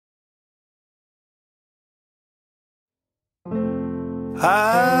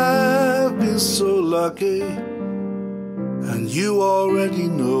I've been so lucky, and you already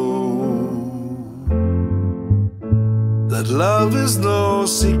know that love is no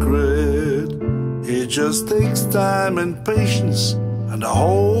secret. It just takes time and patience and a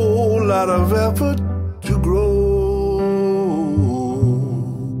whole lot of effort to grow.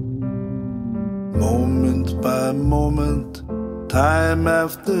 Moment by moment, time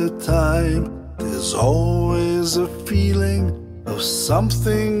after time, there's always a feeling of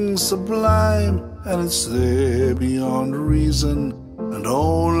something sublime, and it's there beyond reason and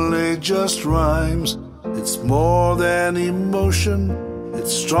only just rhymes. It's more than emotion,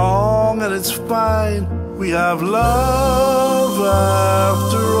 it's strong and it's fine. We have love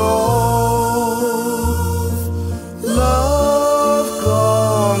after all. Love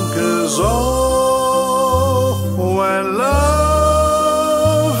conquers all. When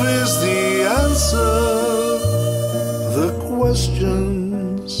love is the answer, the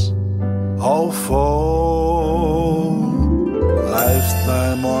questions all fall.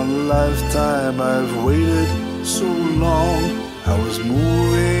 Lifetime on lifetime, I've waited so long. I was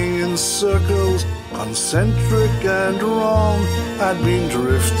moving in circles, concentric and wrong. I'd been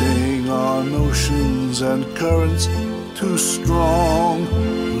drifting on oceans and currents too strong,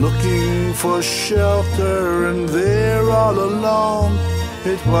 looking for shelter, and there all along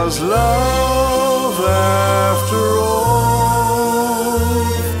it was love after all.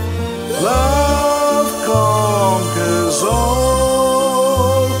 Love conquers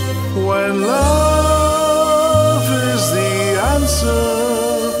all. When love is the answer,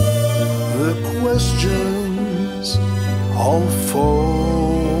 the questions all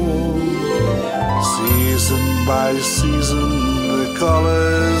fall. Season by season, the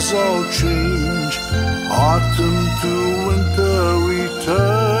colors all change. Autumn to winter, we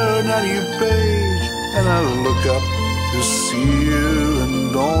turn a new page. And I look up to see you and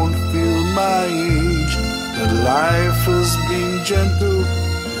don't feel my age. That life has been gentle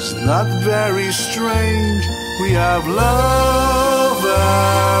is not very strange. We have love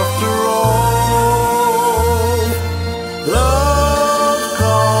after all. Love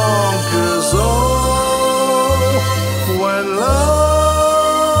conquers all. When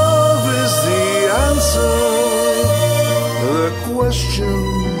love is the answer, the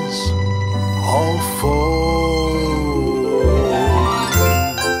questions all fall.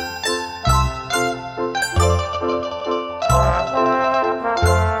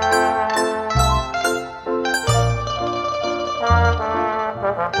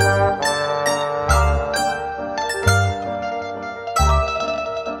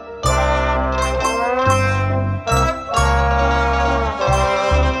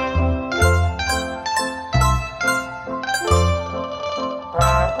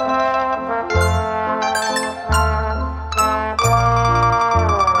 Bye.